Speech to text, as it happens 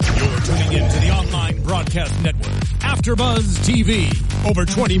podcast network, AfterBuzz TV. Over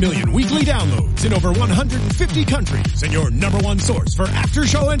 20 million weekly downloads in over 150 countries, and your number one source for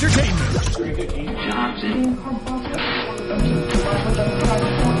after-show entertainment.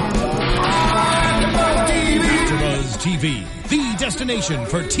 AfterBuzz TV, the destination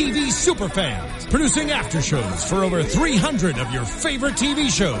for TV superfans, producing aftershows for over 300 of your favorite TV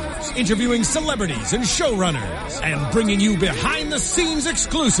shows, interviewing celebrities and showrunners, and bringing you behind-the-scenes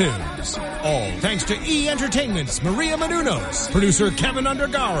exclusives. All thanks to E! Entertainment's Maria Menounos, producer Kevin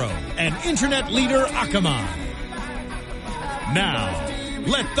Undergaro, and internet leader Akamai. Now,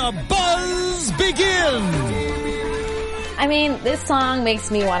 let the buzz begin! I mean, this song makes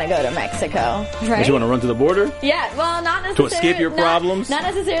me want to go to Mexico, right? Does you want to run to the border? Yeah, well, not necessarily. To escape your problems? Not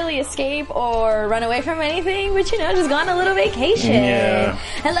necessarily escape or run away from anything, but, just go on a little vacation. Yeah.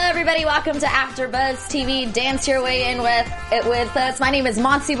 Hello, everybody. Welcome to AfterBuzz TV. Dance your way in with us. My name is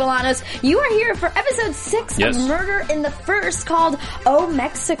Monty Bolanos. You are here for episode 6 of Murder in the First, called Oh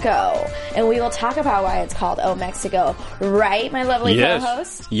Mexico. And we will talk about why it's called Oh Mexico. Right, my lovely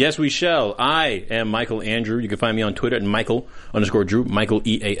co-host? Yes, we shall. I am Michael Andrew. You can find me on Twitter at Michael_Drew, Michael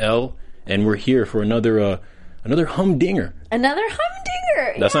EAL, and we're here for another humdinger. Another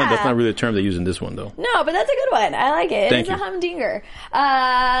humdinger. That's not really a term they use in this one, though. No, but that's a good one. I like it. It's a humdinger.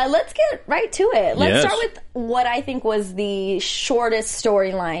 Let's get right to it. Let's start with what I think was the shortest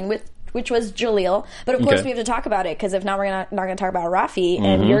storyline, which was Jaleel. But of course we have to talk about it, because if not, we're not going to talk about Rafi,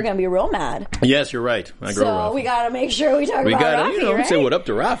 and you're going to be real mad. Yes, you're right. So we got to make sure we talk about Rafi, right? Say what up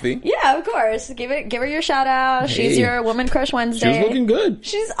to Rafi. Yeah, of course. Give her your shout out. Hey. She's your Woman Crush Wednesday. She was looking good.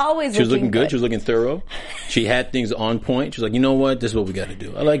 She's always looking good. She was looking thorough. She had things on point. She was like, you know what? This is what we got to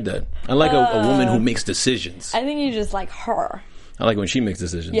do. I like that. I like a woman who makes decisions. I think you just like her. I like when she makes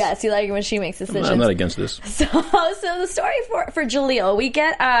decisions. Yes, you like it when she makes decisions. I'm not against this. So the story for Jaleel, we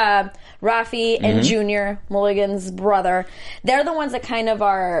get Rafi and Junior, Mulligan's brother. They're the ones that kind of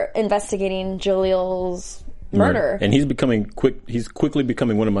are investigating Jaleel's murder. And he's quickly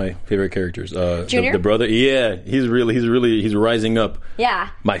becoming one of my favorite characters. Junior? The brother. Yeah, he's rising up. Yeah.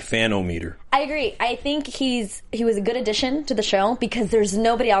 My fanometer. I agree. I think he was a good addition to the show, because there's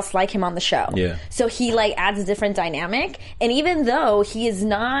nobody else like him on the show. Yeah. So he adds a different dynamic. And even though he is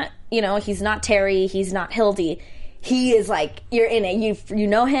not, he's not Terry, he's not Hildy, he is you're in it. You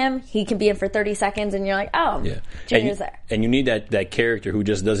know him. He can be in for 30 seconds, and you're like, oh, yeah. Junior's there. And you need that character who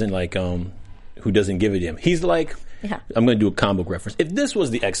just doesn't who doesn't give a damn. He's like, I'm going to do a comic book reference. If this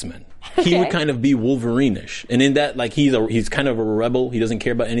was the X-Men, he would kind of be Wolverine-ish. And in that, he's kind of a rebel. He doesn't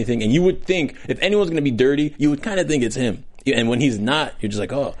care about anything. And you would think, if anyone's going to be dirty, you would kind of think it's him. And when he's not, you're just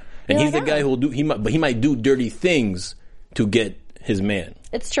like, oh. And he's the guy who will he might do dirty things to get his man.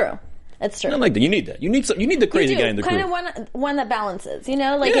 It's true. It's true. I like that. You need that. You need the crazy guy in the crew. Kind of one that balances.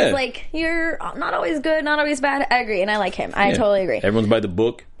 It's you're not always good, not always bad. I agree, and I like him. I totally agree. Everyone's by the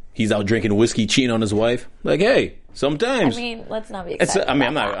book. He's out drinking whiskey, cheating on his wife. Hey, sometimes. Let's not be excited. I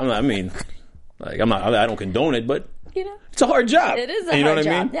don't condone it, but it's a hard job. It is a hard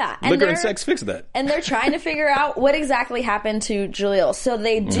job. Yeah. Liquor and sex fix that. And they're trying to figure out what exactly happened to Jaleel. So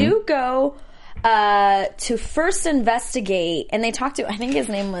they do go to first investigate, and they talk to, I think his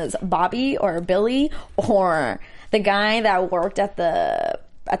name was Bobby or Billy, or the guy that worked at the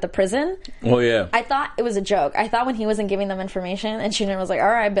prison. Oh, yeah. I thought it was a joke. I thought when he wasn't giving them information, and Junior was like, all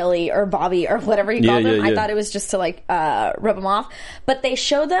right, Billy, or Bobby, or whatever he called him, I thought it was just to, rub him off. But they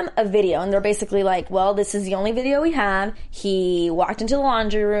showed them a video, and they're basically like, well, this is the only video we have. He walked into the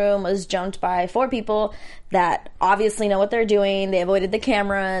laundry room, was jumped by 4 people that obviously know what they're doing. They avoided the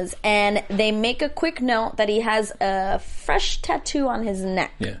cameras, and they make a quick note that he has a fresh tattoo on his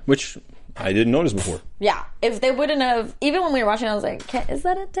neck. Yeah, which I didn't notice before. Yeah. If they wouldn't have, even when we were watching, I was like, is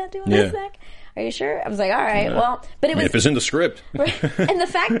that a tattoo on his neck? Are you sure? I was like, all right, well, but it was. If it's in the script. And the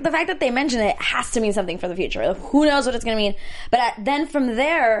fact that they mentioned it has to mean something for the future. Who knows what it's going to mean? But then from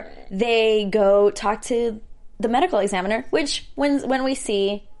there, they go talk to the medical examiner, which when we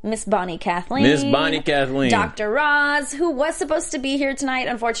see Miss Bonnie Kathleen. Dr. Roz, who was supposed to be here tonight,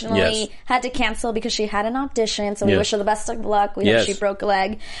 unfortunately had to cancel because she had an audition, so we wish her the best of luck. We hope she broke a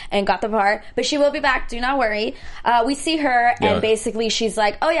leg and got the part, but she will be back, do not worry. We see her, and basically she's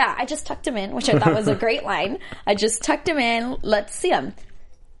like, oh yeah, I just tucked him in, which I thought was a great line. I just tucked him in, let's see him.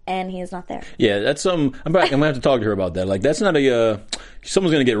 And he is not there. Yeah, that's I'm gonna have to talk to her about that. That's not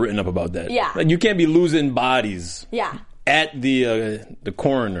someone's gonna get written up about that. Yeah. You can't be losing bodies. Yeah. At the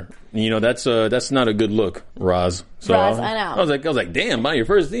coroner, that's not a good look, Roz. So Roz, I know. I was like, damn, your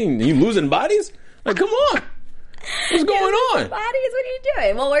first thing, you losing bodies? Come on, what's going on? Bodies, what are you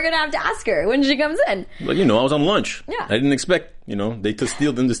doing? Well, we're gonna have to ask her when she comes in. But I was on lunch. Yeah, I didn't expect, they to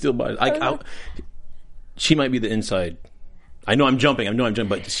steal bodies. she might be the inside. I know I'm jumping,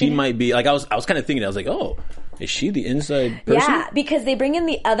 but she might be, like, I was kind of thinking, I was like, oh, is she the inside person? Yeah, because they bring in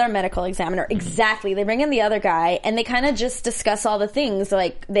the other medical examiner. Exactly. They bring in the other guy, and they kind of just discuss all the things.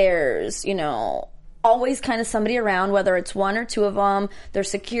 Like, there's, always kind of somebody around, whether it's one or two of them, there's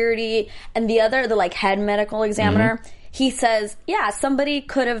security, and the like, head medical examiner, he says, yeah, somebody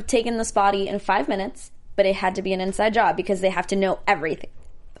could have taken this body in 5 minutes, but it had to be an inside job because they have to know everything.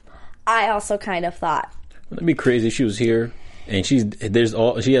 I also kind of thought, that'd be crazy if she was here. And she has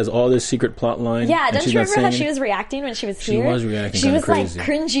all this secret plot line. Yeah, don't you remember how she was reacting when she was here? She was reacting. She was crazy. Like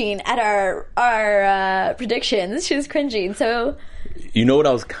cringing at our predictions. She was cringing. So, you know what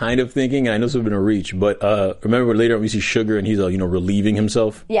I was kind of thinking, and I know this would have been a reach, but remember later on we see Sugar and he's relieving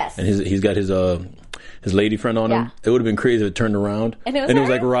himself. Yes, and he's got his lady friend on him. It would have been crazy if it turned around and it was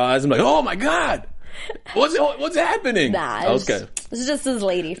like Roz. I'm like, oh my god. What's happening? Nah, it's just his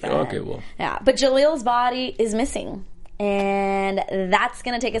lady friend. Okay, well. Yeah, but Jalil's body is missing. And that's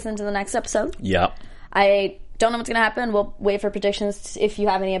going to take us into the next episode. Yeah. I don't know what's going to happen. We'll wait for predictions if you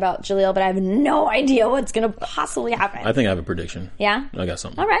have any about Jalil, but I have no idea what's going to possibly happen. I think I have a prediction. Yeah? I got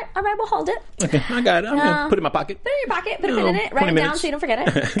something. All right, we'll hold it. Okay, I got it. I'm going to put it in my pocket. Put it in your pocket, put a pin in it, write it down so you don't forget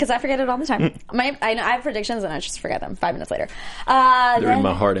it, because I forget it all the time. I have predictions and I just forget them 5 minutes later. They're in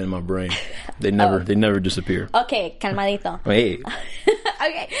my heart and in my brain. They never disappear. Okay, calmadito. Hey.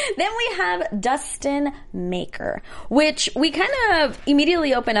 Okay, then we have Dustin Maker, which we kind of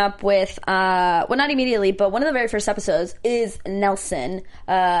immediately open up with, well, not immediately, but one of the very first episodes is Nelson,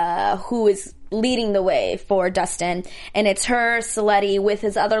 who is leading the way for Dustin, and it's her, Saletti, with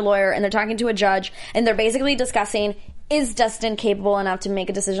his other lawyer, and they're talking to a judge, and they're basically discussing, is Dustin capable enough to make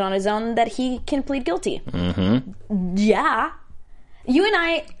a decision on his own that he can plead guilty? Mm-hmm. Yeah. You and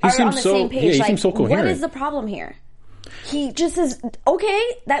I are on the same page. Yeah, he seems so coherent. What is the problem here? He just says, okay,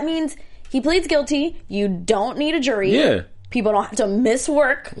 that means he pleads guilty. You don't need a jury. Yeah. People don't have to miss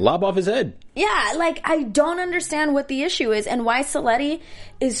work. Lob off his head. Yeah, like, I don't understand what the issue is and why Saletti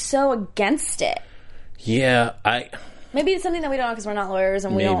is so against it. Yeah, Maybe it's something that we don't know because we're not lawyers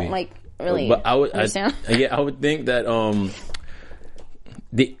and we don't, like, really understand. I would think that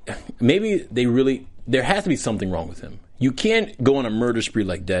there has to be something wrong with him. You can't go on a murder spree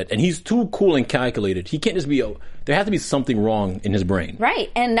like that, and he's too cool and calculated. He can't just be there has to be something wrong in his brain. Right,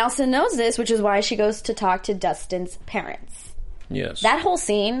 and Nelson knows this, which is why she goes to talk to Dustin's parents. Yes. That whole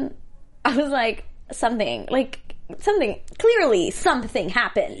scene, I was like, clearly something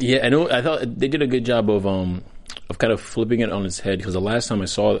happened. Yeah, I know. I thought they did a good job of kind of flipping it on its head, because the last time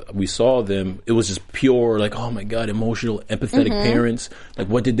we saw them, it was just pure, like, oh my god, emotional, empathetic parents. Like,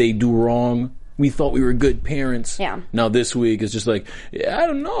 what did they do wrong? We thought we were good parents. Yeah. Now this week it's just like, I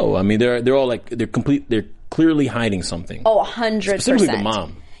don't know. I mean, they're all like, they're clearly hiding something. Oh, 100%. Specifically the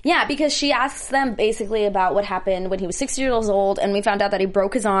mom. Yeah, because she asks them basically about what happened when he was 6 years old, and we found out that he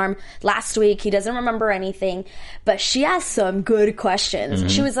broke his arm last week. He doesn't remember anything, but she asked some good questions. Mm-hmm.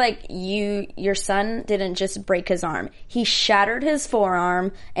 She was like, your son didn't just break his arm. He shattered his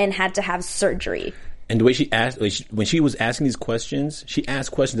forearm and had to have surgery. And the way she asked, when she was asking these questions, she asked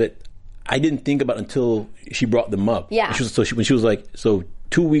questions that I didn't think about until she brought them up. Yeah. When she was like, so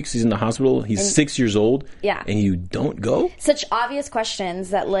 2 weeks he's in the hospital, he's 6 years old, yeah, and you don't go? Such obvious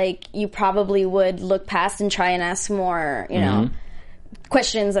questions that, like, you probably would look past and try and ask more, you know,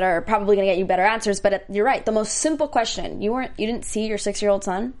 questions that are probably going to get you better answers. But you're right. The most simple question, you didn't see your 6-year-old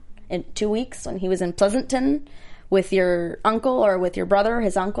son in 2 weeks when he was in Pleasanton with your uncle or with your brother,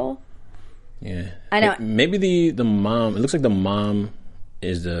 his uncle? Yeah. I know. Maybe the mom, it looks like the mom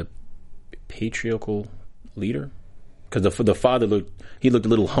is the patriarchal leader, because the father looked a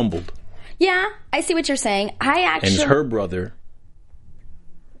little humbled. Yeah, I see what you're saying. And it's her brother.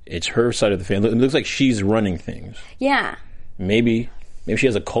 It's her side of the family. It looks like she's running things. Yeah. Maybe she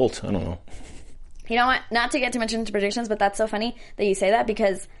has a cult. I don't know. You know what? Not to get too much into predictions, but that's so funny that you say that,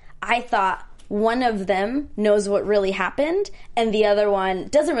 because I thought one of them knows what really happened and the other one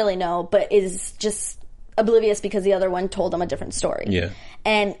doesn't really know, but is just oblivious because the other one told them a different story. Yeah.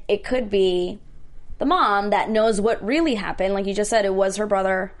 And it could be the mom that knows what really happened. Like you just said, it was her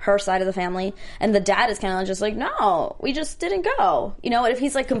brother, her side of the family, and the dad is kind of just like, no, we just didn't go. You know, what if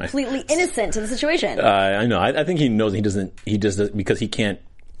he's like completely innocent to the situation? I know. I think he knows he does because he can't.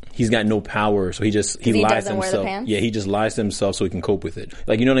 He's got no power, so he lies to himself. Yeah, he just lies to himself so he can cope with it.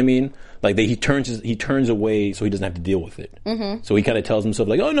 Like, you know what I mean? Like he turns away so he doesn't have to deal with it. Mm-hmm. So he kind of tells himself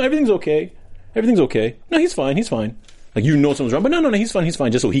like, oh no, everything's okay. Everything's okay. No, he's fine. He's fine. Like, you know something's wrong, but no, he's fine. He's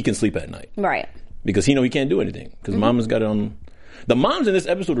fine. Just so he can sleep at night. Right. Because he can't do anything. Because Mama's got it on. The moms in this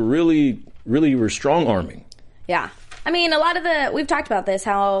episode really, really were strong arming. Yeah. I mean, we've talked about this,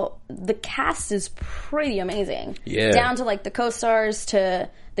 how the cast is pretty amazing. Yeah. Down to like the co-stars to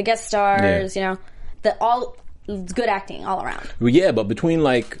the guest stars, you know, all good acting all around. Well, yeah, but between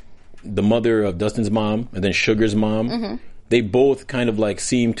like the mother of Dustin's mom and then Sugar's mom, they both kind of like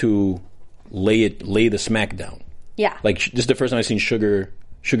seem to lay the smack down. Yeah. Like, just the first time I seen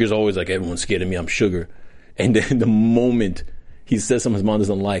Sugar's always like, everyone's scared of me, I'm Sugar. And then the moment he says something his mom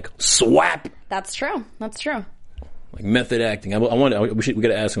doesn't like, swap! That's true. Like method acting. We got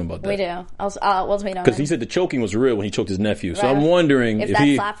to ask him about that. We do. We'll tweet on Because he it. said the choking was real when he choked his nephew. So Right. I'm wondering if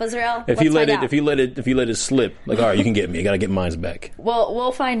that slap was real. If he let it slip. Like, all right, you can get me. I got to get mine back. Well,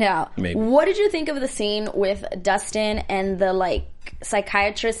 we'll find out. Maybe. What did you think of the scene with Dustin and the like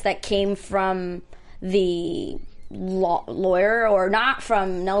psychiatrist that came from the lawyer, or not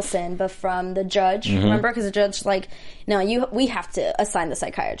from Nelson, but from the judge? Remember, because the judge like, no, we have to assign the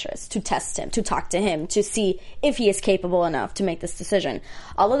psychiatrist to test him, to talk to him, to see if he is capable enough to make this decision.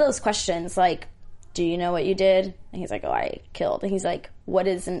 All of those questions, like, do you know what you did? And he's like, oh, I killed. And he's like, what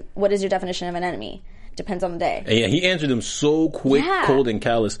is your definition of an enemy? Depends on the day. And yeah, he answered them so quick, cold, and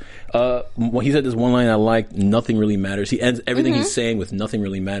callous. When he said this one line I liked, nothing really matters. He ends everything he's saying with nothing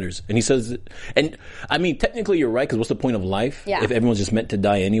really matters. And he says, and I mean, technically you're right, because what's the point of life if everyone's just meant to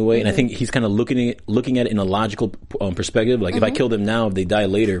die anyway? And I think he's kind of looking at it in a logical perspective. Like, if I kill them now, if they die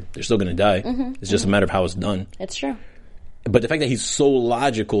later, they're still going to die. It's just a matter of how it's done. It's true. But the fact that he's so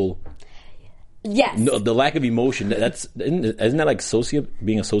logical... Yes. No, the lack of emotion, isn't that like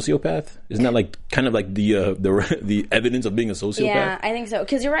being a sociopath? Isn't that like kind of like the evidence of being a sociopath? Yeah, I think so.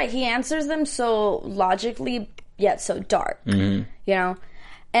 Because you're right, he answers them so logically yet so dark. You know?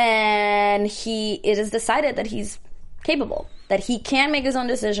 And it is decided that he's capable, that he can make his own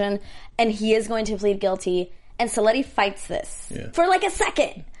decision, and he is going to plead guilty. And Saletti fights this for like a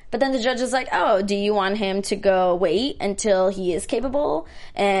second. But then the judge is like, oh, do you want him to go wait until he is capable,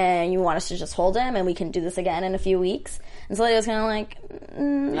 and you want us to just hold him and we can do this again in a few weeks? And Saletti was kind of like,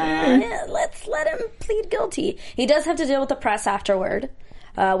 let's let him plead guilty. He does have to deal with the press afterward,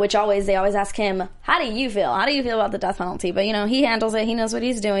 which they always ask him, how do you feel? How do you feel about the death penalty? But, he handles it. He knows what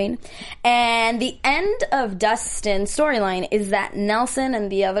he's doing. And the end of Dustin's storyline is that Nelson and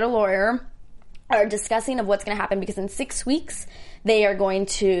the other lawyer are discussing of what's going to happen, because in 6 weeks they are going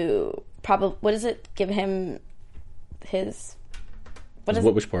to give him his...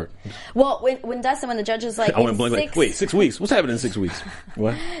 Which part? Well, when the judge is like... I went blank, like, wait, 6 weeks? What's happening in 6 weeks?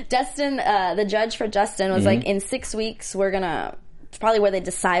 What? Dustin, the judge for Dustin was like, in 6 weeks we're going to... It's probably where they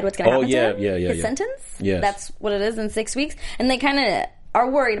decide what's going to happen to him. His sentence? Yes. That's what it is in 6 weeks. And they kind of are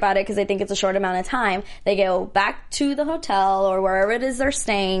worried about it because they think it's a short amount of time. They go back to the hotel or wherever it is they're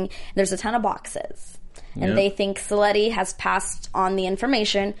staying. There's a ton of boxes. And they think Saletti has passed on the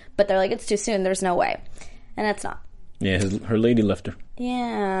information, but they're like, it's too soon. There's no way. And it's not. Yeah, her lady left her.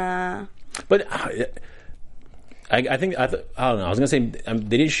 Yeah. But I don't know. I was going to say,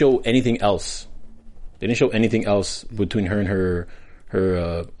 they didn't show anything else. They didn't show anything else between her and her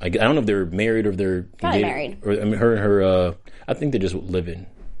I don't know if they're married or if they're probably married. Or, I mean, her and her, I think they're just living.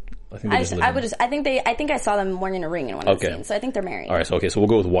 I think I saw them wearing a ring in one of the scenes, so I think they're married. All right, so we'll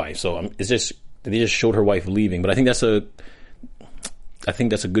go with wife. So it's just they just showed her wife leaving, but I think that's a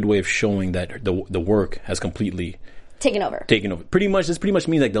good way of showing that the work has completely taken over. Pretty much, this pretty much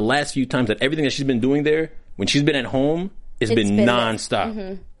means like the last few times that everything that she's been doing there, when she's been at home, it's been nonstop.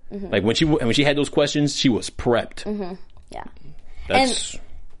 Mm-hmm. Mm-hmm. Like when she had those questions, she was prepped. Mm-hmm. Yeah,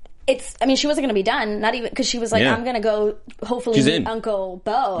 she wasn't going to be done, not even because she was like, I'm going to go hopefully meet Uncle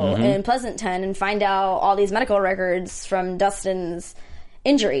Bo in Pleasanton and find out all these medical records from Dustin's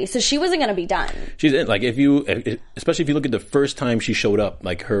injury. So she wasn't going to be done. She's in. Like, especially if you look at the first time she showed up,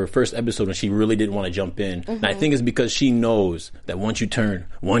 like her first episode when she really didn't want to jump in. Mm-hmm. And I think it's because she knows that once you turn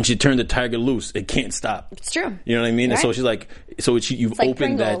the tiger loose, it can't stop. It's true. You know what I mean? Right? And so she's like, you've like opened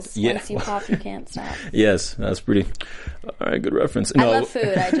Pringles. that. Yeah. Once you pop, you can't stop. Yes, that's pretty. All right, good reference. I love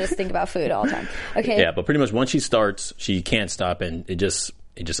food. I just think about food all the time. Okay. Yeah, but pretty much once she starts, she can't stop, and it just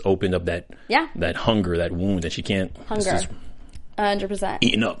opened up that hunger, that wound that she can't. Hunger.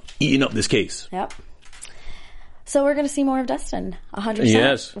 100%. Eating up this case. Yep. So we're going to see more of Dustin. 100%.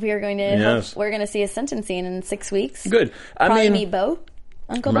 Yes. We are going to. We're going to see his sentencing in 6 weeks. Good. Probably meet Bo.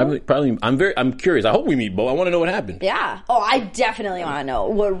 Uncle Bo? Probably. I'm curious. I hope we meet Bo. I want to know what happened. Yeah. Oh, I definitely want to know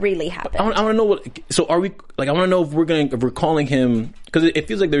what really happened. I want to know what. So are we? Like, I want to know if we're calling him, because it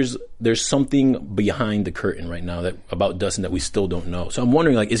feels like there's something behind the curtain right now about Dustin that we still don't know. So I'm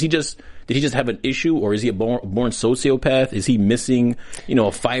wondering, like, did he just have an issue, or is he a born sociopath? Is he missing,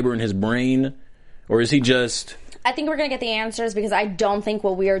 a fiber in his brain, or is he just? I think we're gonna get the answers, because I don't think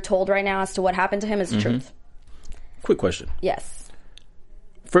what we are told right now as to what happened to him is the truth. quick question. Yes.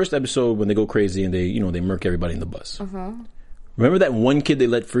 First episode when they go crazy and they murk everybody in the bus. Remember that one kid they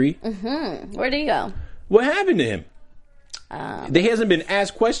let free? Where did he go? What happened to him? They hasn't been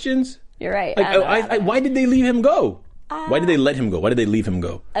asked questions. You're right. Why did they leave him go? Why did they let him go? Why did they leave him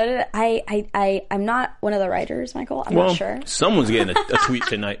go? I'm not one of the writers, Michael. I'm not sure. Someone's getting a tweet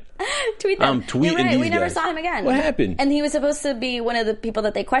tonight. Tweet them. I'm tweeting. You're right. These We never guys. saw him again. What happened? And he was supposed to be one of the people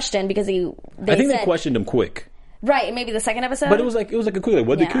that they questioned because I think they questioned him quick. Right, maybe the second episode. But it was like a quick. Like,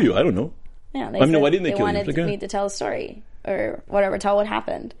 why'd they kill you? I don't know. Yeah, why didn't they kill you? They wanted me to tell a story or whatever, tell what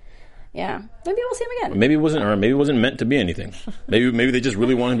happened. Yeah, maybe we'll see him again. Maybe it wasn't meant to be anything. Maybe they just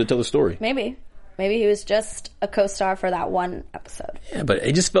really wanted him to tell the story. Maybe he was just a co-star for that one episode. Yeah, but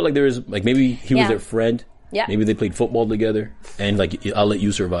it just felt like there was like maybe he was their friend. Yeah. Maybe they played football together, and like I'll let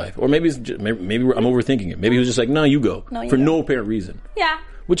you survive. Or maybe maybe I'm overthinking it. Maybe he was just like, no, you go for no apparent reason. Yeah,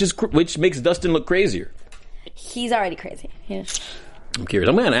 which makes Dustin look crazier. He's already crazy. I'm curious.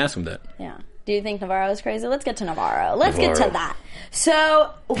 I'm going to ask him that. Yeah. Do you think Navarro is crazy? Let's get to Navarro. Let's get to that.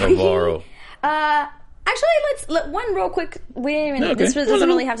 So Navarro. Actually, one real quick. We didn't even. Okay. This doesn't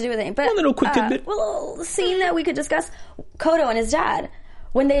really have to do with anything. But one little quick tidbit. Well, scene that we could discuss. Kodo and his dad.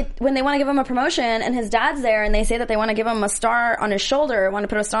 When they want to give him a promotion and his dad's there and they say that they want to give him a star on his shoulder, want to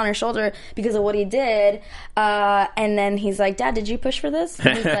put a star on his shoulder because of what he did, and then he's like, Dad, did you push for this?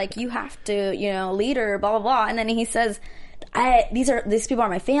 And he's like, you have to, leader, blah, blah, blah. And then he says, these people are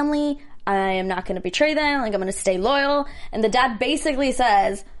my family. I am not going to betray them. Like, I'm going to stay loyal. And the dad basically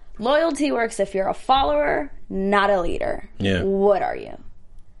says, loyalty works if you're a follower, not a leader. Yeah. What are you?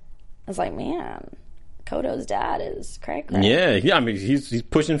 I was like, man, Kodo's dad is cray. Yeah. I mean, he's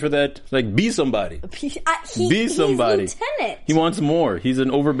pushing for that. Like, be somebody. Be somebody. He's lieutenant. He wants more. He's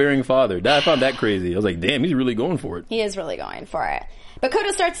an overbearing father. I found that crazy. I was like, damn, he's really going for it. He is really going for it. But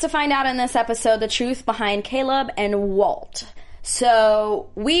Kodo starts to find out in this episode the truth behind Caleb and Walt. So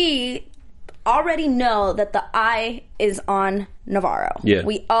we already know that the eye is on Navarro. Yeah.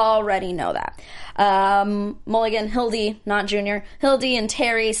 We already know that. Mulligan, Hildy, not Junior, Hildy and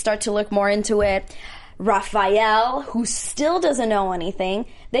Terry start to look more into it. Raphael, who still doesn't know anything,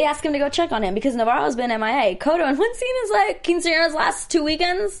 they ask him to go check on him because Navarro's been MIA. Kodo, in one scene, is like Quinceañera's last 2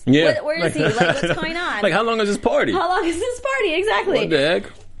 weekends? Yeah. Where is he? Like, what's going on? Like, how long is this party? Exactly. What the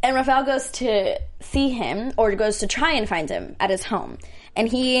heck? And Raphael goes to see him, or goes to try and find him at his home. And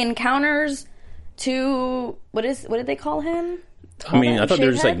he encounters two, what did they call him? I mean, I thought they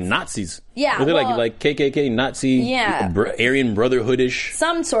were just like Nazis. Yeah. Were they like KKK, Nazi, Aryan Brotherhood-ish?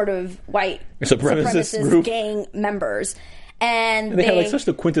 Some sort of white supremacist group. Gang members. And they had like such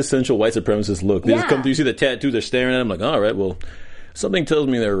the quintessential white supremacist look. They just come through, you see the tattoo, they're staring at him like, all right, well, something tells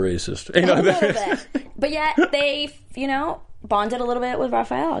me they're racist. A little bit. But yet they, bonded a little bit with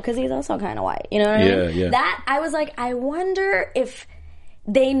Raphael because he's also kind of white. You know what I mean? Yeah. That, I was like, I wonder if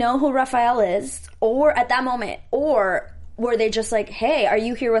they know who Raphael is, or at that moment, or were they just like, hey, are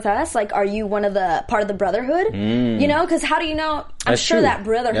you here with us? Like, are you part of the Brotherhood? Because how do you know? I'm sure that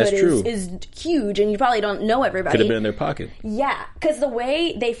Brotherhood is huge, and you probably don't know everybody. Could have been in their pocket. Yeah, because the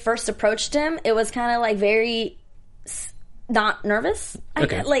way they first approached him, it was kind of like very not nervous.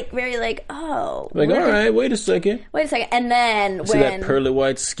 Okay. Like, very like, oh. Like, all right, wait a second. And then see that pearly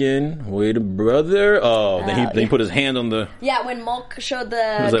white skin? Wait a brother. Oh, then he put his hand on the... Yeah, when Mulk showed the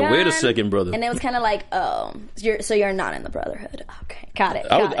I was like, wait a second, brother. And it was kind of like, oh, you're not in the Brotherhood. Okay, got it.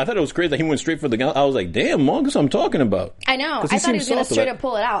 I thought it was crazy that he went straight for the gun. I was like, damn, Mulk, that's what I'm talking about. I know. I thought he was going to straight up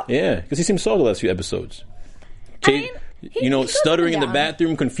pull it out. Yeah, because he seemed soft the last few episodes. Stuttering in the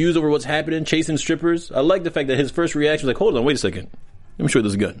bathroom, confused over what's happening, chasing strippers. I like the fact that his first reaction was like, hold on, wait a second. Let me show you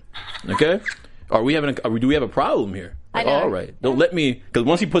this gun. Okay? Do we have a problem here? Like, I know. all right. Don't let me, because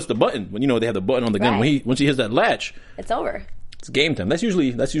once he puts the button, when they have the button on the gun, once he hits that latch, it's over. It's game time. That's usually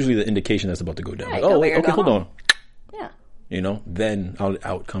the indication that's about to go down. Right, like, wait, okay, hold on. Yeah. Then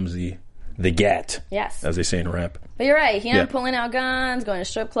out comes the GAT. Yes. As they say in rap. But you're right. Pulling out guns, going to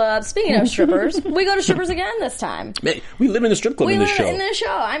strip clubs. Speaking of strippers, we go to strippers again this time. Man, we live in the strip club in this show.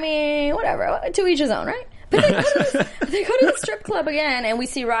 I mean, whatever. To each his own, right? But they go to the strip club again, and we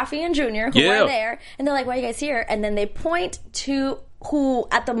see Rafi and Junior, who are there, and they're like, why are you guys here? And then they point to who,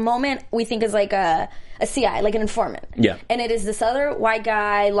 at the moment, we think is like a CI, like an informant. Yeah. And it is this other white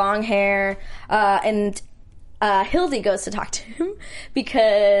guy, long hair, and Hildy goes to talk to him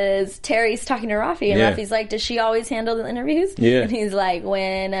because Terry's talking to Rafi, and Rafi's like, does she always handle the interviews? Yeah. And he's like,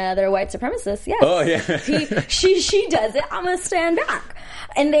 when they're white supremacists, yes. Oh, yeah. she does it, I'm going to stand back.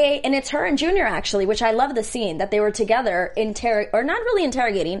 And it's her and Junior, actually, which I love the scene, that they were together, or not really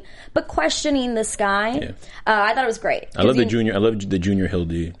interrogating, but questioning this guy. Yeah. I thought it was great. I love the Junior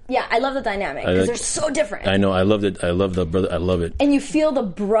Hildy. Yeah, I love the dynamic, because they're so different. I know, I love it. I love the brother, I love it. And you feel the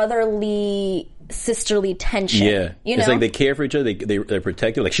brotherly, sisterly tension. Yeah. You know? It's like they care for each other, they're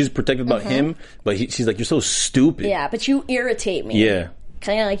protective. Like, she's protective about him, but she's like, you're so stupid. Yeah, but you irritate me. Yeah.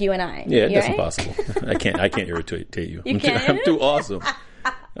 Kind of like you and I. Yeah, that's impossible. I can't irritate you. I'm too awesome.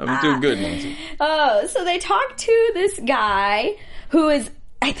 I'm too good, Nancy. Oh, so they talk to this guy who is,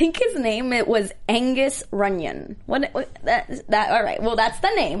 I think his name, it was Angus Runyon. All right, well, that's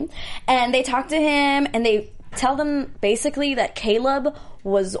the name. And they talk to him, and they tell them basically that Caleb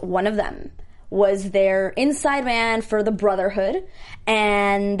was one of them, was their inside man for the Brotherhood,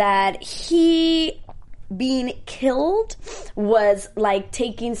 and that he being killed was like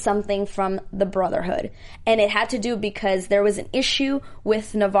taking something from the Brotherhood. And it had to do because there was an issue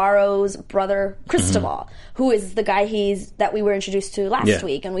with Navarro's brother, Cristobal, who is the guy that we were introduced to last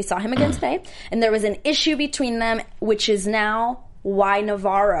week, and we saw him again today. And there was an issue between them, which is now why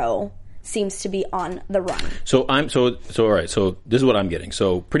Navarro seems to be on the run. So all right, so this is what I'm getting.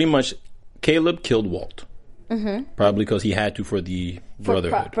 So pretty much Caleb killed Walt. Mm-hmm. Probably because he had to for the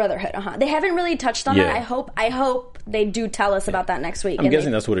Brotherhood. Brotherhood, They haven't really touched on that. I hope they do tell us about that next week. I'm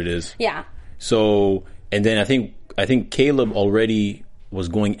guessing that's what it is. Yeah. So, and then I think Caleb already was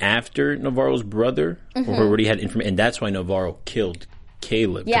going after Navarro's brother, or already had information, and that's why Navarro killed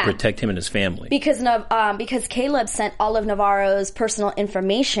Caleb to protect him and his family. Because Caleb sent all of Navarro's personal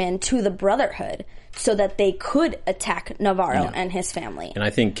information to the Brotherhood so that they could attack Navarro and his family. And I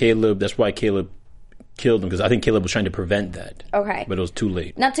think that's why Caleb killed him, because I think Caleb was trying to prevent that. Okay. But it was too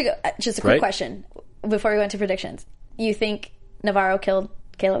late. Not to go, just a quick question before we go into predictions. You think Navarro killed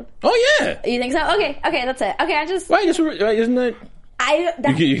Caleb? Oh, yeah. You think so? Okay, that's it. Okay, isn't that... You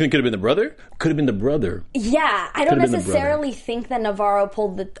think it could have been the brother? Could have been the brother. Yeah, I don't necessarily think that Navarro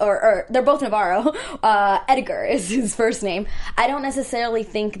pulled or they're both Navarro. Edgar is his first name. I don't necessarily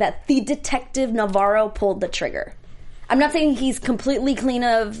think that the detective Navarro pulled the trigger. I'm not saying he's completely clean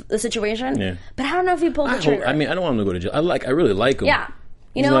of the situation, but I don't know if he pulled the trigger. I don't want him to go to jail. I really like him. Yeah,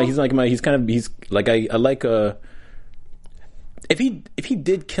 he's like if he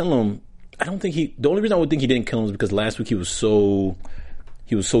did kill him, I don't think the only reason I would think he didn't kill him is because last week he was so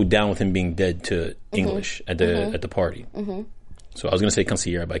down with him being dead to English at the party. Mm-hmm. So I was going to say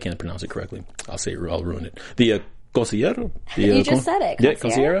Concierge, but I can't pronounce it correctly. I'll ruin it. The Concierge? You just said it. Yeah,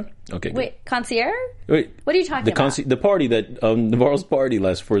 Concierge? Okay. Good. Wait, Concierge? Wait. What are you talking about? The party that, Navarro's party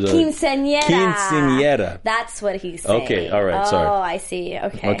last for the... Quinceañera. That's what he's saying. Okay, all right, sorry. Oh, I see.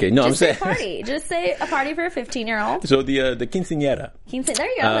 Okay. Okay, no, I'm saying... party. Just say a party for a 15-year-old. So the Quinceañera. There you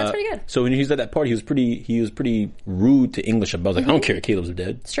go. That's pretty good. So when he was at that party, he was pretty rude to English about, like, I don't care, Caleb's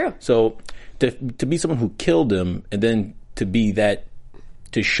dead. It's true. So to be someone who killed him and then to be that...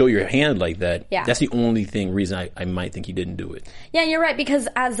 To show your hand like that, that's the only reason I might think he didn't do it. Yeah, you're right, because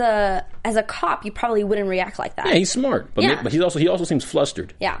as a cop, you probably wouldn't react like that. Yeah, he's smart, but he also seems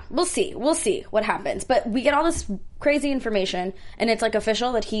flustered. Yeah, we'll see what happens. But we get all this crazy information, and it's like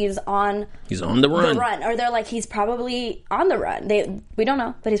official that he's on the run. Or they're like, he's probably on the run. We don't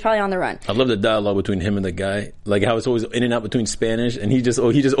know, but he's probably on the run. I love the dialogue between him and the guy, like how it's always in and out between Spanish, and he just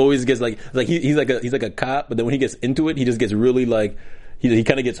always gets like he's like a cop, but then when he gets into it, he just gets really like. He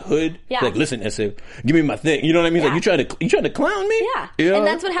kind of gets hood. Yeah. He's like, listen, Esse, give me my thing. You know what I mean? Yeah. Like, you trying to clown me? Yeah. You know? And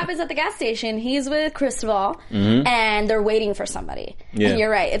that's what happens at the gas station. He's with Cristobal, and they're waiting for somebody. Yeah. And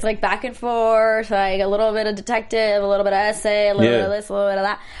you're right. It's like back and forth, like a little bit of detective, a little bit of essay, a little bit of this, a little bit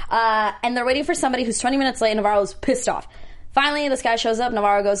of that. And they're waiting for somebody who's 20 minutes late. Navarro's pissed off. Finally, this guy shows up.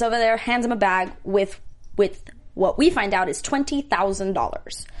 Navarro goes over there, hands him a bag with what we find out is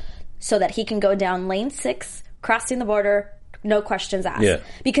 $20,000 so that he can go down lane 6, crossing the border, no questions asked. Yeah.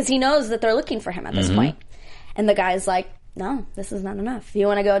 Because he knows that they're looking for him at this point. And the guy's like, no, this is not enough. If you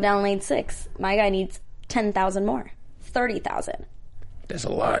want to go down lane 6, my guy needs 10,000 more. 30,000. That's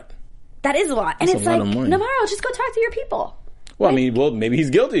a lot. That is a lot. And it's like, Navarro, just go talk to your people. Well, I mean, maybe he's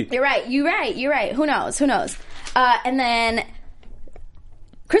guilty. You're right. Who knows? And then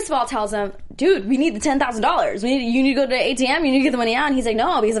Cristobal tells him, dude, we need the $10,000. You need to go to the ATM. You need to get the money out. And he's like,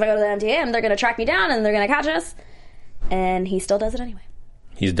 no, because if I go to the ATM, they're going to track me down and they're going to catch us. And he still does it anyway.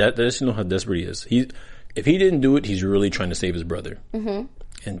 That's how desperate he is. If he didn't do it, he's really trying to save his brother. Mm-hmm.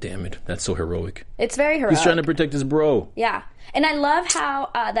 And damn it, that's so heroic. It's very heroic. He's trying to protect his bro. Yeah. And I love how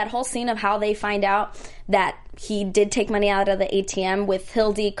that whole scene of how they find out that he did take money out of the ATM with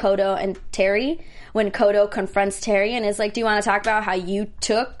Hildy, Kodo, and Terry. When Kodo confronts Terry and is like, do you want to talk about how you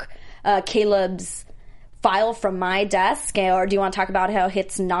took Caleb's file from my desk? Or do you want to talk about how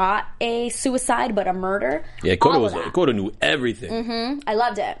it's not a suicide but a murder? Yeah, Kodo knew everything. I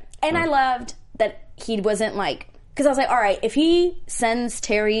loved it. And I loved that he wasn't like... Because I was like, all right, if he sends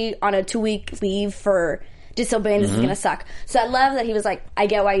Terry on a 2-week leave for disobeying, this is going to suck. So I love that he was like, I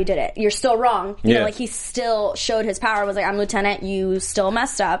get why you did it. You're still wrong. You know, like he still showed his power. Was like, I'm lieutenant. You still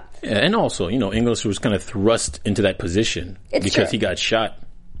messed up. Yeah, and also, English was kind of thrust into that position because he got shot.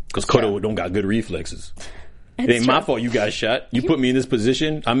 Because Kodo don't got good reflexes. It ain't my fault you got shot. You put me in this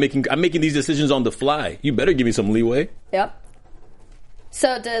position. I'm making these decisions on the fly. You better give me some leeway. Yep.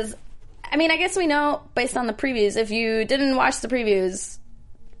 So I guess we know based on the previews. If you didn't watch the previews,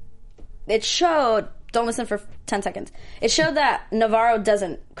 it showed... Don't listen for 10 seconds. It showed that Navarro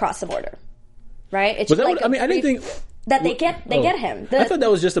doesn't cross the border, right? It's I didn't think that they get him. I thought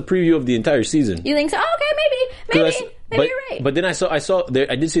that was just a preview of the entire season. You think so? Oh, okay, maybe you're right. But then I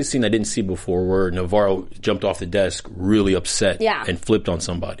did see a scene I didn't see before where Navarro jumped off the desk really upset and flipped on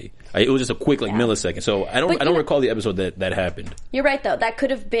somebody. It was just a quick millisecond. So I don't recall the episode that happened. You're right though. That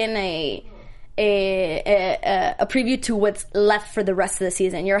could have been a preview to what's left for the rest of the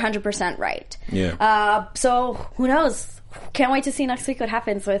season. You're 100% right. Yeah. So who knows? Can't wait to see next week what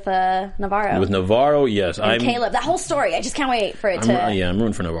happens with Navarro. With Navarro, yes. And Caleb. That whole story. I just can't wait for it to... I'm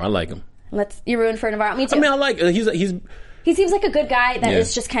rooting for Navarro. I like him. You're rooting for Navarro? Me too. I like... He seems like a good guy that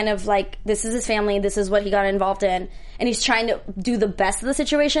is just kind of like, this is his family, this is what he got involved in, and he's trying to do the best of the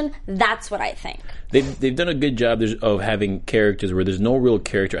situation. That's what I think. They've done a good job of having characters where there's no real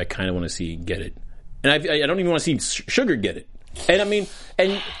character I kind of want to see get it. And I don't even want to see Sugar get it. And I mean,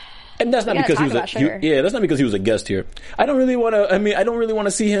 and that's not because that's not because he was a guest here. I don't really want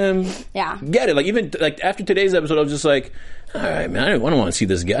to see him get it. Like even like after today's episode, I was just like, all right, man, I don't want to see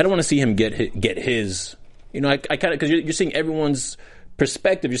this guy. I don't want to see him get his. I kind of, because you're seeing everyone's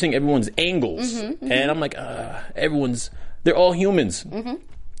perspective, you're seeing everyone's angles, and I'm like, they're all humans,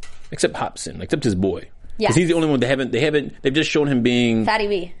 except Hobson, except his boy, because he's the only one they've just shown him being Fatty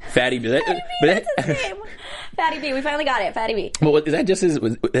B. Fatty B. That's his name. Fatty B. We finally got it. Fatty B. But is that just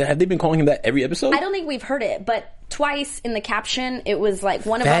have they been calling him that every episode? I don't think we've heard it, but twice in the caption, it was like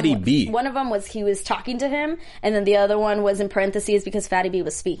one of them was he was talking to him, and then the other one was in parentheses because Fatty B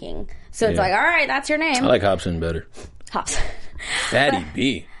was speaking. So it's like, all right, that's your name. I like Hobson better. Hobson. Fatty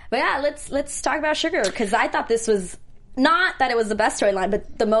B. But yeah, let's talk about Sugar, because I thought this was not that it was the best storyline,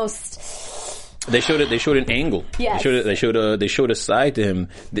 but the most. They showed an angle. Yes. They showed a side to him.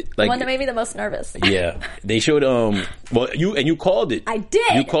 Like, one that made me the most nervous. Yeah. They showed you called it. I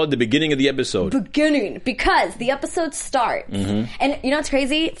did. You called the beginning of the episode. Because the episode starts. And you know what's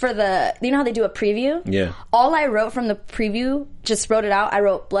crazy? You know how they do a preview? Yeah. All I wrote from the preview, just wrote it out, I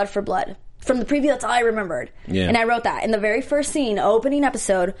wrote blood for blood. From the preview, that's all I remembered. Yeah. And I wrote that. In the very first scene, opening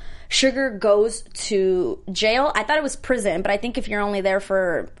episode, Sugar goes to jail. I thought it was prison, but I think if you're only there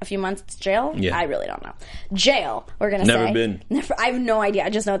for a few months, it's jail. Yeah. I really don't know. Jail, we're going to say. Never been. I have no idea.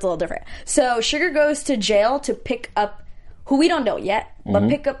 I just know it's a little different. So Sugar goes to jail to pick up, who we don't know yet, but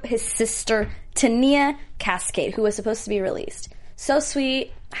pick up his sister, Tania Cascade, who was supposed to be released. So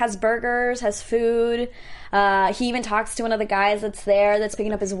sweet, has burgers, has food. He even talks to one of the guys that's there, that's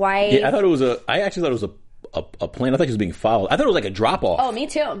picking up his wife. Yeah, I actually thought it was a plane. I thought he was being followed. I thought it was like a drop off. Oh, me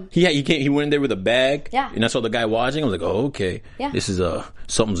too. He went in there with a bag. Yeah. And I saw the guy watching. I was like, oh, okay. Yeah. This is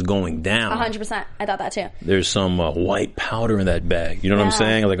something's going down. 100%. I thought that too. There's some white powder in that bag. You know what I'm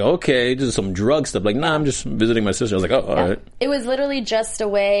saying? I was like, okay, this is some drug stuff. Like, nah, I'm just visiting my sister. I was like, oh, all right. It was literally just a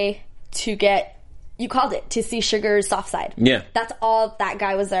way to get. You called it, to see Sugar's soft side. Yeah. That's all that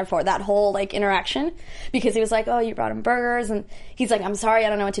guy was there for, that whole, interaction. Because he was like, oh, you brought him burgers. And he's like, I'm sorry, I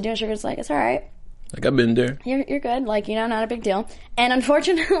don't know what to do. And Sugar's like, it's all right. Like, I've been there. You're good. Not a big deal. And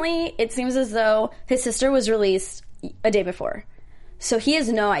unfortunately, it seems as though his sister was released a day before. So he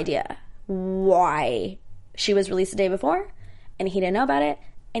has no idea why she was released the day before. And he didn't know about it.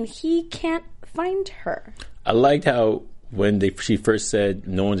 And he can't find her. I liked how when she first said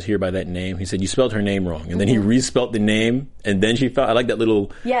no one's here by that name, he said you spelled her name wrong, and then he respelled the name, and then she found. I like that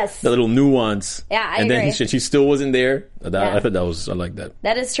little nuance. Yeah, I agree. And then she still wasn't there. I thought I like that.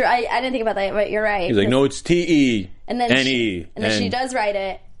 That is true. I didn't think about that, but you're right. He's like, no, it's TE and then NE, and then she does write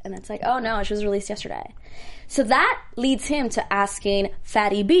it, and it's like, oh no, she was released yesterday. So that leads him to asking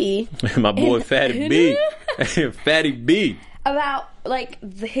Fatty B, my boy Fatty B, Fatty B, about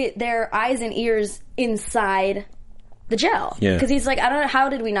their eyes and ears inside the jail. Yeah. Because he's like, I don't know, how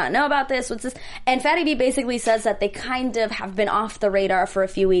did we not know about this? What's this? And Fatty B basically says that they kind of have been off the radar for a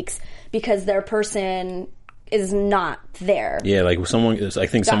few weeks because their person is not there. Yeah, like I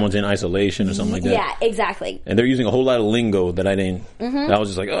think someone's in isolation or something like that. Yeah, exactly. And they're using a whole lot of lingo that I didn't. I was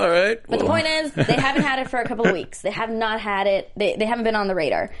just like, all right. But the point is, they haven't had it for a couple of weeks. They have not had it. They haven't been on the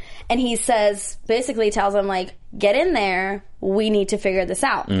radar. And he says, basically tells them, like, get in there. We need to figure this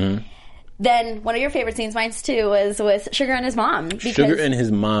out. Then one of your favorite scenes, mine too, was with Sugar and his mom. Sugar and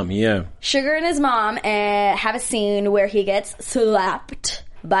his mom, yeah. Sugar and his mom have a scene where he gets slapped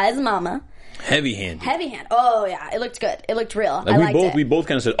by his mama. Heavy hand. Oh yeah, it looked good. It looked real. Like I liked it. We both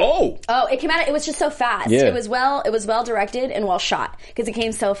kind of said, "Oh, it came out. It was just so fast. Yeah. It was well directed and well shot because it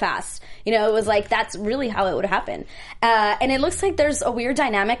came so fast. You know, it was like that's really how it would happen. And it looks like there's a weird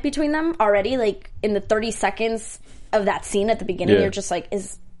dynamic between them already. Like in the 30 seconds of that scene at the beginning, you're just like,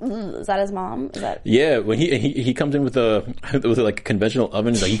 is that his mom? Is that? Yeah, when he comes in with like a conventional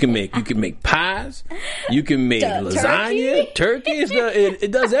oven, he's like, you can make pies, you can make lasagna, turkey.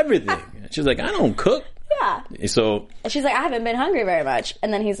 It does everything. She's like, I don't cook. Yeah. So and she's like, I haven't been hungry very much.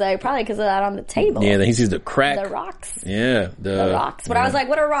 And then he's like, probably because of that on the table. Yeah. Then he sees the crack, the rocks. Yeah, the rocks. But I was like,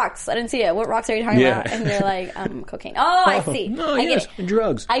 what are rocks? I didn't see it. What rocks are you talking about? And you're like, cocaine. Oh, I see. No, I get it.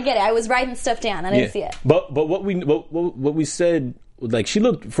 Drugs. I get it. I was writing stuff down. I didn't see it. But what we said. Like she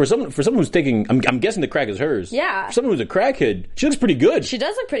looked for someone who's taking. I'm guessing the crack is hers. Yeah. For someone who's a crackhead, she looks pretty good. She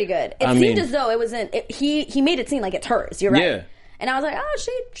does look pretty good. It seemed as though it wasn't. He made it seem like it's hers. You're right. Yeah. And I was like, oh,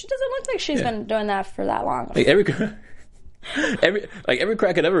 she doesn't look like she's been doing that for that long. Like every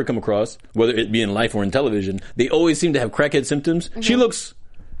crackhead ever come across, whether it be in life or in television, they always seem to have crackhead symptoms. She looks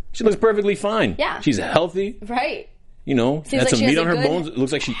perfectly fine. Yeah. She's healthy. Right. You know, seems had like some meat on her bones. It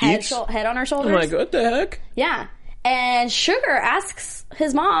looks like she eats. Head on her shoulders. I'm like, what the heck? Yeah. And Sugar asks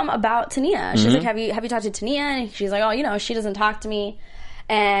his mom about Tania. She's like, have you talked to Tania? And she's like, oh, she doesn't talk to me.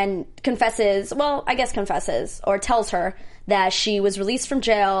 And confesses or tells her that she was released from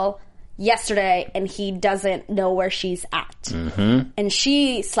jail yesterday and he doesn't know where she's at. And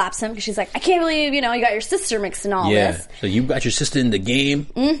she slaps him because she's like, I can't believe, you got your sister mixed in all this. So you got your sister in the game.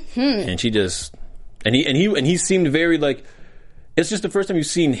 And she just, and he seemed very like, it's just the first time you've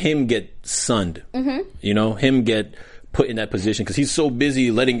seen him get sunned. Him get put in that position because he's so busy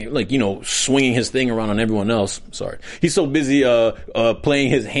swinging his thing around on everyone else. Sorry. He's so busy playing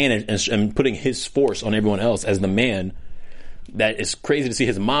his hand and putting his force on everyone else as the man that it's crazy to see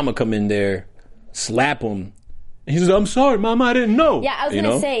his mama come in there, slap him. And he's like, I'm sorry, Mama, I didn't know. Yeah, I was going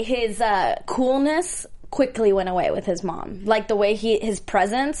to say his coolness quickly went away with his mom. Like the way his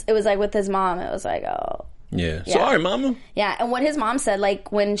presence, it was like with his mom, it was like, oh. Yeah. Sorry, Mama. Yeah, and what his mom said, like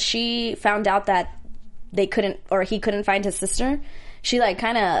when she found out that he couldn't find his sister, she like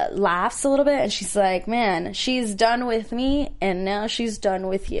kind of laughs a little bit and she's like, man, she's done with me and now she's done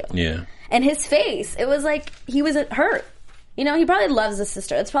with you. Yeah. And his face, it was like he was hurt. He probably loves his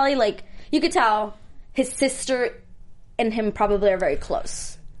sister. It's probably like, you could tell his sister and him probably are very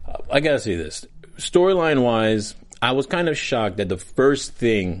close. I gotta say this. Storyline wise, I was kind of shocked that the first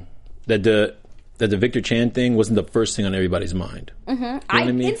thing that the Victor Chan thing wasn't the first thing on everybody's mind. I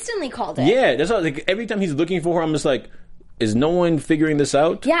instantly called it. Yeah, that's all, like every time he's looking for her, I'm just like, is no one figuring this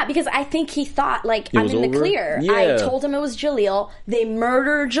out? Yeah, because I think he thought, like, I'm in the clear. Yeah. I told him it was Jaleel. They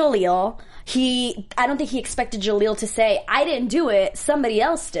murdered Jaleel. I don't think he expected Jaleel to say, I didn't do it, somebody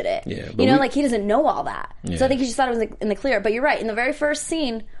else did it. Yeah, like he doesn't know all that. Yeah. So I think he just thought it was in the clear. But you're right, in the very first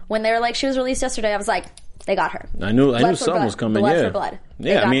scene, when they were like, she was released yesterday, I was like, they got her. I knew something was coming, blood for blood.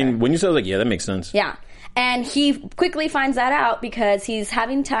 Yeah, I mean, when you said like, yeah, that makes sense. Yeah. And he quickly finds that out because he's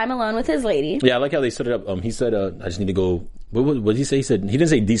having time alone with his lady. Yeah, I like how they set it up. He said, I just need to go. What did he say? He didn't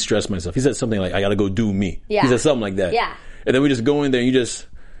say de-stress myself. He said something like, I gotta go do me. Yeah. He said something like that. Yeah. And then we just go in there and you just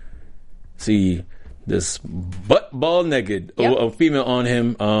see this ball naked, a female on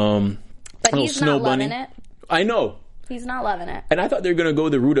him. But he's not loving it. I know. He's not loving it. And I thought they were going to go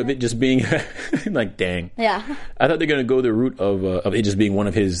the route of it just being like, dang. Yeah. I thought they were going to go the route of it just being one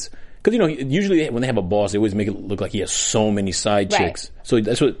of his. Because, usually when they have a boss, they always make it look like he has so many side chicks. So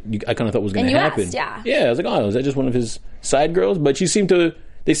that's what I kind of thought was going to happen. Asked, yeah. Yeah, I was like, oh, is that just one of his side girls? But they seem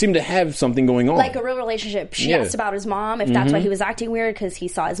to have something going on. Like a real relationship. She asked about his mom, if that's why he was acting weird, because he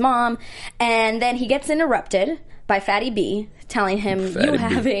saw his mom. And then he gets interrupted by Fatty B, telling him, you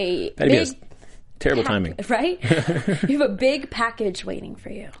have a big... Terrible timing. Right? You have a big package waiting for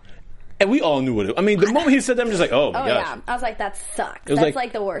you. And we all knew what it was. I mean, the moment he said that, I'm just like, oh my gosh. Yeah. I was like, that sucks. That's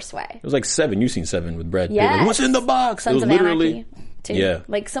like the worst way. It was like Seven. You've seen Seven with Brad Pitt. Yes. Like, what's in the box? Sons it was of literally... Anarchy, too.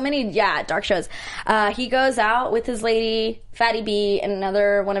 Like so many, dark shows. He goes out with his lady, Fatty B, and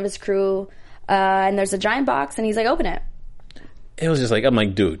another one of his crew, And there's a giant box, and he's like, open it. It was just like, I'm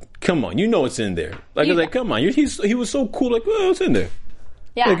like, dude, come on, you know what's in there. Like, I was like, come on, he was so cool. Like, well, what's in there?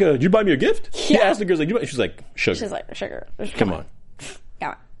 Yeah. Like, did you buy me a gift? Yeah. He asked the girls, like, she's like, sugar. She's like, sugar. Come on. Come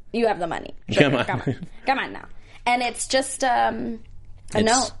on. You have the money. Sugar, come on now. And it's just a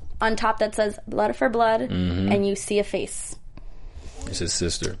note on top that says blood for blood, and you see a face. It's his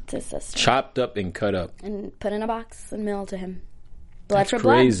sister. It's his sister. Chopped up and cut up. And put in a box and mailed to him. Blood for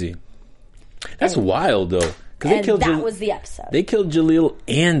crazy. blood. That's wild, though. And that was the episode. They killed Jaleel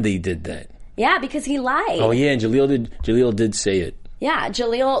and they did that. Yeah, because he lied. Oh, yeah, and Jaleel did say it. Yeah,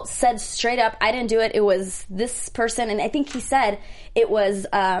 Jaleel said straight up, I didn't do it. It was this person. And I think he said it was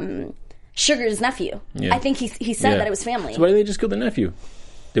Sugar's nephew. Yeah. I think he said that it was family. So why did they just kill the nephew?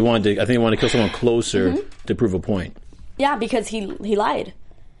 I think they wanted to kill someone closer to prove a point. Yeah, because he lied.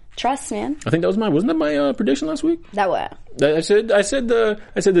 Trust, man. I think that was wasn't that my prediction last week? That what? I said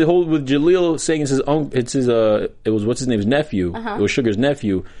the whole with Jaleel saying it was what's his name's nephew. It was Sugar's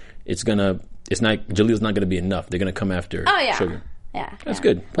nephew. Jaleel's not gonna be enough. They're gonna come after Sugar. Yeah. That's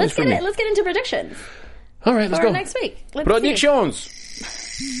good. Let's get into predictions. All right, let's go. Next week. Predictions.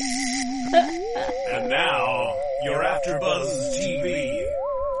 And now, your AfterBuzz TV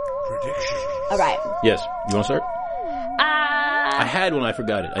predictions. All right. Yes. You want to start? I had one. I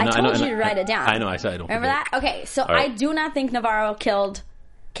forgot it. I told you to write it down. I know. I said I don't. Remember that? Okay. So I do not think Navarro killed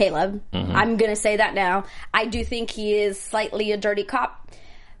Caleb. I'm going to say that now. I do think he is slightly a dirty cop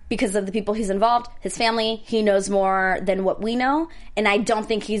because of the people he's involved, his family. He knows more than what we know. And I don't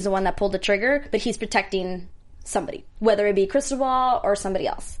think he's the one that pulled the trigger, but he's protecting somebody, whether it be Cristobal or somebody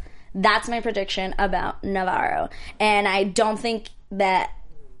else. That's my prediction about Navarro. And I don't think that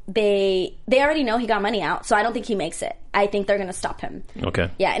they already know he got money out, so I don't think he makes it. I think they're going to stop him. Okay.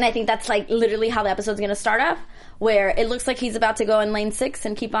 Yeah, and I think that's like literally how the episode's going to start off, where it looks like he's about to go in lane 6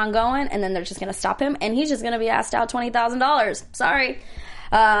 and keep on going, and then they're just going to stop him, and he's just going to be asked out $20,000. Sorry.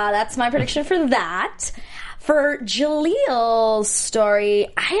 That's my prediction for that. For Jaleel's story,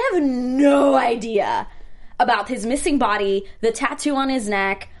 I have no idea about his missing body, the tattoo on his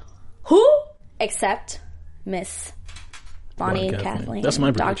neck, except Miss Bonnie Kathleen. That's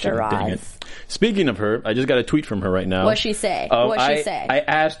my prediction. Dr. Roz. Speaking of her, I just got a tweet from her right now. What'd she say? I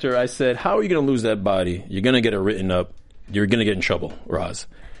asked her, I said, how are you going to lose that body? You're going to get it written up. You're going to get in trouble, Roz.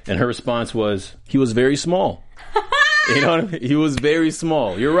 And her response was, he was very small. You know what I mean? He was very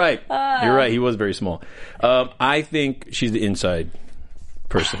small. You're right. You're right. He was very small. I think she's the inside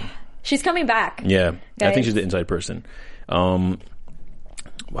person. She's coming back. Yeah. Okay. I think she's the inside person. That's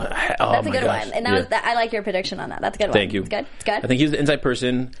a good one. And I like your prediction on that. That's a good one. Thank you. It's good. It's good. I think he's the inside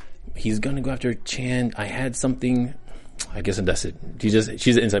person. He's going to go after Chan. I had something. I guess that's it.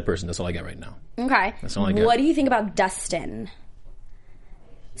 She's the inside person. That's all I got right now. Okay. That's all I got. What do you think about Dustin?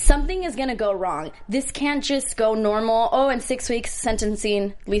 Something is going to go wrong. This can't just go normal. Oh, in 6 weeks,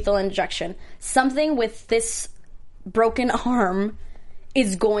 sentencing, lethal injection. Something with this broken arm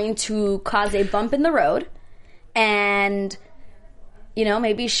is going to cause a bump in the road. And, you know,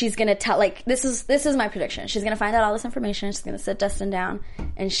 maybe she's going to tell, like, this is my prediction. She's going to find out all this information. She's going to sit Dustin down,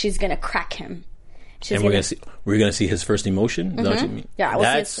 and she's going to crack him. And we're going to see his first emotion? Is that what you mean? Yeah,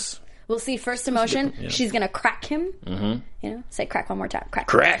 we'll see first emotion. Yeah. She's going to crack him. Mm-hmm. You know, say crack one more time.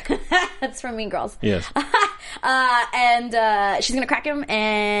 Crack. That's from Mean Girls. Yes. And she's going to crack him,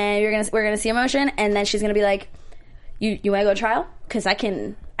 and we're going to see emotion, and then she's going to be like, you want to go to trial? Because I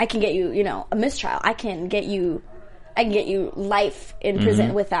can get you, you know, a mistrial. I can get you life in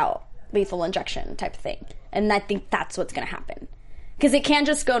prison without lethal injection type of thing. And I think that's what's going to happen. Because it can't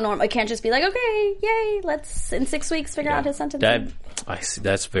just go normal. It can't just be like, okay, yay, let's in 6 weeks figure out his sentence.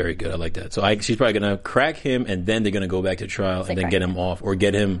 That's very good. I like that. So she's probably going to crack him, and then they're going to go back to trial and then get him off, or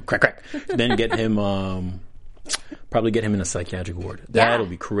get him crack. Then get him probably get him in a psychiatric ward. That'll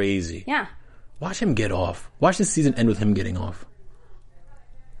be crazy. Yeah. Watch him get off. Watch this season end with him getting off.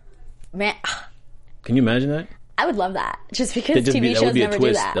 Man, can you imagine that? I would love that. Just because TV shows never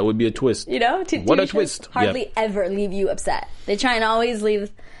do that. That would be a twist. You know? What a twist. Hardly ever leave you upset. They try and always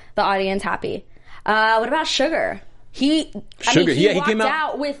leave the audience happy. What about Sugar? He came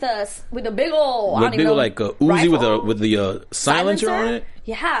out with a big ol' like a Uzi with the silencer on it.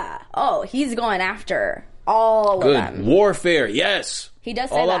 Yeah. Oh, he's going after all of them. Warfare. Yes. He does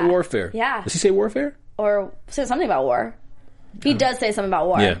say that. All out warfare. Yeah. Does he say warfare? Or say something about war. He does say something about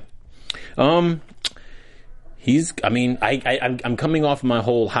war. Yeah. I'm coming off my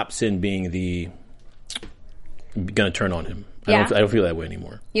whole Hobson being gonna turn on him. Yeah. I don't feel that way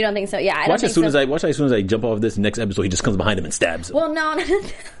anymore. You don't think so? Yeah. Watch as soon as I jump off this next episode, he just comes behind him and stabs him. Well, no.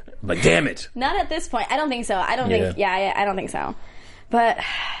 Like, damn it. Not at this point. I don't think so. I don't think so. But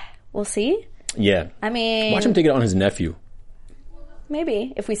we'll see. Yeah. I mean... Watch him take it on his nephew.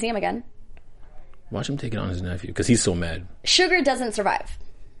 Maybe, if we see him again. Watch him take it on his nephew, because he's so mad. Sugar doesn't survive.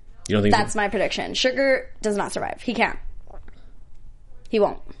 You don't think That's my prediction. Sugar does not survive. He can't. He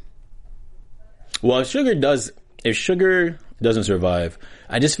won't. Well, if Sugar doesn't survive,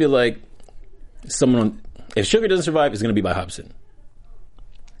 I just feel like if Sugar doesn't survive, it's going to be by Hobson.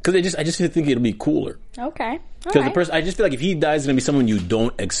 Because I just think it'll be cooler. Okay. Because I just feel like if he dies, it's going to be someone you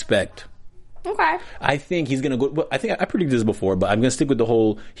don't expect. Okay. I think he's going to go. I think I predicted this before, but I'm going to stick with the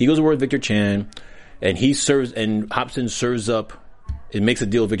whole. He goes to war with Victor Chan, and Hobson serves up. It makes a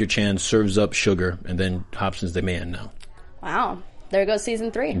deal with Victor Chan, serves up Sugar, and then Hobson's the man now. Wow. There goes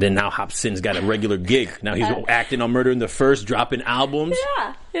season 3. Then now Hobson's got a regular gig. Now he's acting on Murder in the First, dropping albums.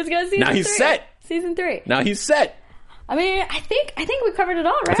 Yeah. He's got season 3. Now he's set. Season 3. Now he's set. I mean, I think we covered it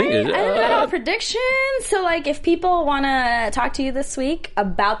all, right? I think got all predictions. So, like, if people want to talk to you this week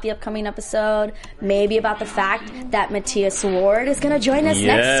about the upcoming episode, maybe about the fact that Matthias Ward is going to join us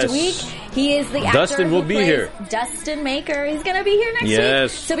next week. He is the actor Dustin will be here. Dustin Maker. He's going to be here next week.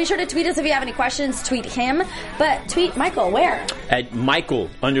 So be sure to tweet us if you have any questions. Tweet him. But tweet Michael where? At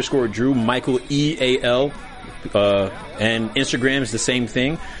Michael_Drew, Michael EAL. And Instagram is the same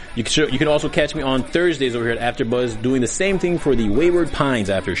thing. You can also catch me on Thursdays over here at AfterBuzz doing the same thing for the Wayward Pines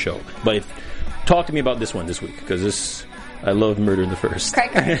after show. But talk to me about this one this week, because I love Murder in the First.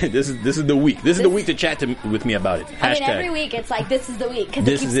 This is the week. This is the week to chat with me about it. I mean, every week it's like, this is the week, because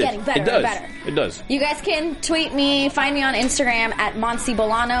it keeps getting better and better. It does. You guys can tweet me, find me on Instagram at Monse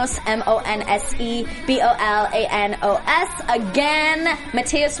Bolanos, MonseBolanos. Again,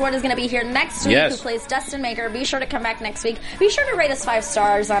 Matthias Ward is going to be here next week, who plays Dustin Maker. Be sure to come back next week. Be sure to rate us 5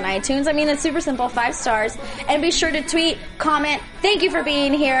 stars on iTunes. I mean, it's super simple, 5 stars. And be sure to tweet, comment. Thank you for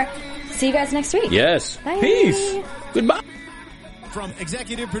being here. See you guys next week. Yes. Bye. Peace. Goodbye. From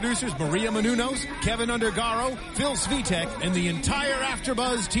executive producers Maria Menounos, Kevin Undergaro, Phil Svitek, and the entire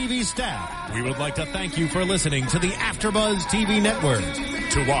AfterBuzz TV staff, we would like to thank you for listening to the AfterBuzz TV network.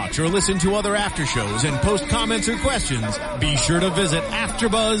 To watch or listen to other after shows and post comments or questions, be sure to visit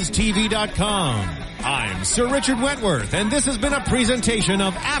AfterBuzzTV.com. I'm Sir Richard Wentworth, and this has been a presentation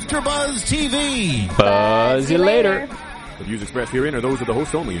of AfterBuzz TV. Buzz you later. The views expressed herein are those of the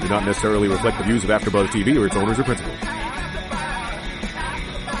host only and do not necessarily reflect the views of AfterBuzz TV or its owners or principals.